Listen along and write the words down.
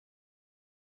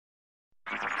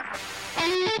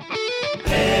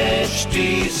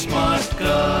HT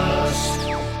Smartcast.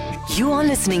 You are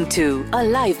listening to a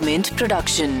Live Mint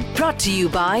production brought to you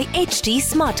by HT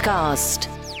Smartcast.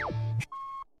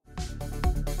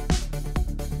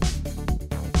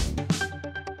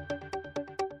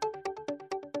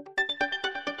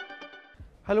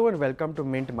 Hello and welcome to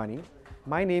Mint Money.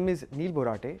 My name is Neil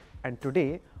Borate and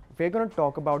today we're going to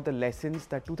talk about the lessons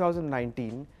that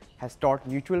 2019 has taught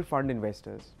mutual fund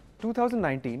investors.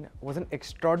 2019 was an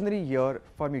extraordinary year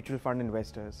for mutual fund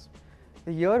investors.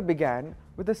 The year began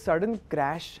with a sudden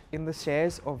crash in the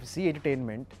shares of Zee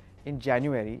Entertainment in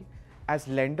January as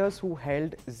lenders who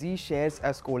held Zee shares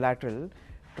as collateral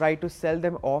tried to sell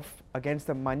them off against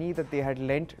the money that they had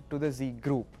lent to the Zee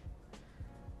group.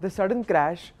 The sudden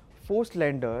crash forced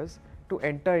lenders to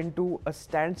enter into a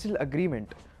standstill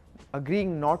agreement,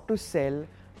 agreeing not to sell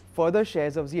further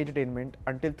shares of Zee Entertainment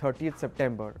until 30th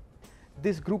September.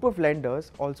 This group of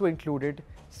lenders also included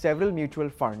several mutual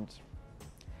funds.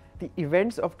 The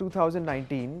events of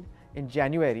 2019 in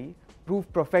January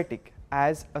proved prophetic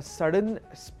as a sudden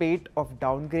spate of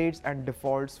downgrades and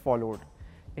defaults followed,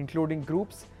 including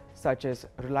groups such as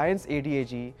Reliance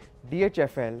ADAG,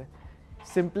 DHFL,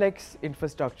 Simplex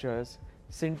Infrastructures,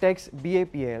 Syntex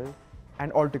BAPL,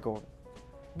 and Altico.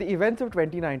 The events of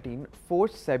 2019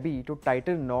 forced SEBI to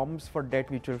tighten norms for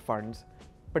debt mutual funds,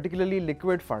 particularly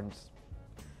liquid funds.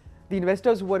 The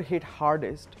investors who were hit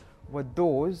hardest were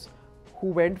those who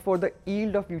went for the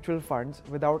yield of mutual funds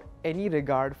without any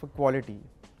regard for quality.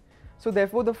 So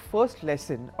therefore, the first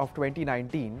lesson of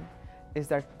 2019 is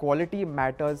that quality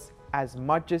matters as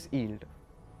much as yield.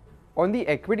 On the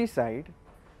equity side,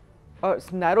 a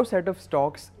narrow set of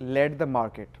stocks led the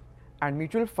market, and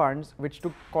mutual funds which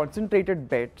took concentrated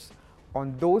bets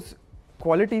on those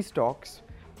quality stocks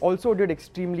also did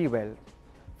extremely well.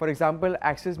 For example,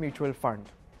 Axis Mutual Fund.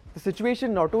 The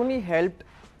situation not only helped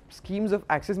schemes of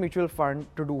Axis Mutual Fund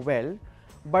to do well,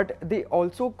 but they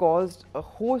also caused a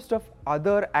host of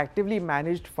other actively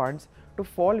managed funds to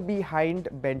fall behind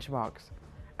benchmarks.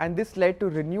 And this led to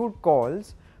renewed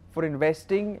calls for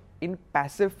investing in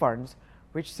passive funds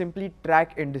which simply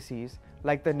track indices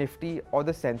like the Nifty or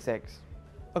the Sensex.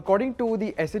 According to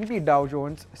the S&P Dow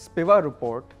Jones SPIVA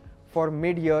report for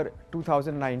mid-year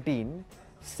 2019,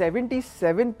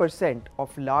 77%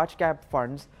 of large cap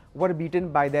funds were beaten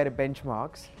by their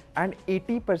benchmarks and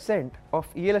 80% of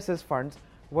ELSS funds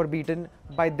were beaten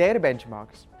by their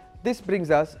benchmarks. This brings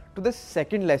us to the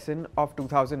second lesson of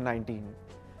 2019.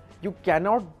 You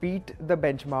cannot beat the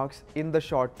benchmarks in the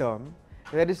short term.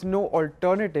 There is no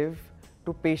alternative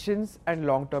to patience and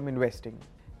long-term investing.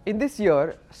 In this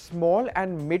year, small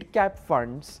and mid-cap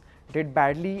funds did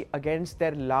badly against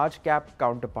their large-cap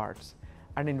counterparts,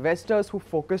 and investors who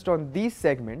focused on these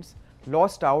segments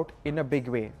lost out in a big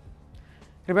way.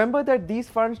 Remember that these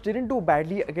funds didn't do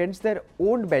badly against their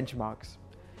own benchmarks.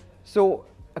 So,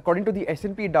 according to the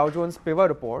S&P Dow Jones SPIVA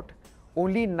report,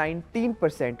 only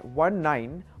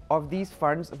 19% of these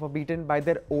funds were beaten by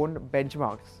their own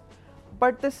benchmarks.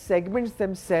 But the segments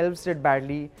themselves did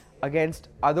badly against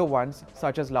other ones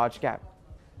such as large cap.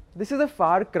 This is a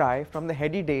far cry from the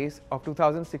heady days of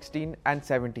 2016 and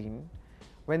 17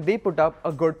 when they put up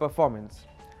a good performance.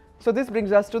 So this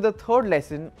brings us to the third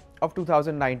lesson of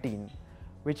 2019,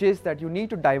 which is that you need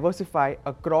to diversify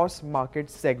across market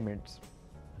segments.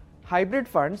 Hybrid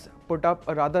funds put up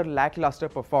a rather lackluster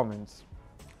performance.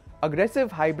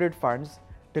 Aggressive hybrid funds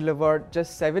delivered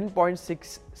just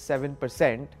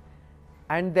 7.67%,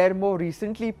 and their more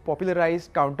recently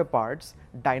popularized counterparts,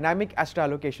 dynamic asset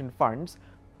allocation funds,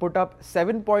 put up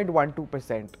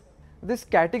 7.12%. This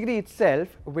category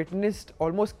itself witnessed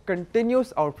almost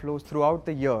continuous outflows throughout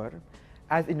the year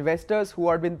as investors who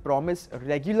had been promised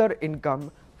regular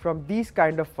income from these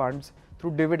kind of funds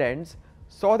through dividends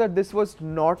saw that this was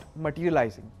not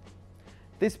materializing.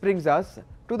 This brings us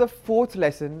to the fourth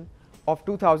lesson of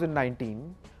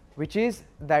 2019, which is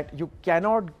that you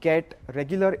cannot get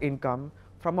regular income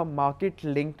from a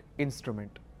market-linked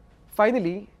instrument.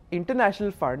 Finally,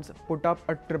 international funds put up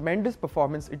a tremendous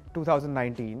performance in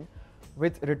 2019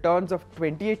 with returns of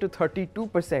 28 to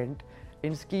 32%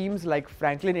 in schemes like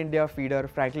Franklin India Feeder,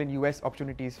 Franklin US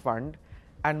Opportunities Fund,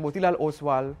 and Motilal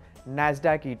Oswal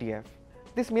Nasdaq ETF.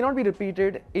 This may not be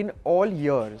repeated in all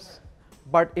years,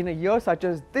 but in a year such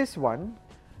as this one,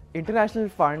 international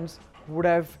funds would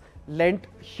have lent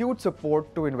huge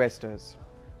support to investors.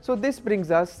 So this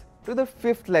brings us to the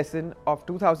fifth lesson of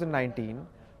 2019,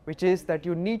 which is that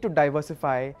you need to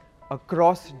diversify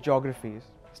across geographies.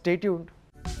 Stay tuned.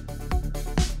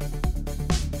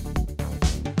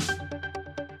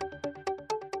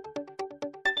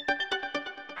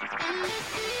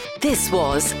 This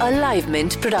was a Live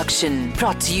Mint production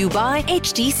brought to you by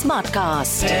HT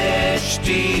Smartcast.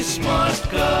 HT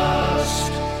Smartcast.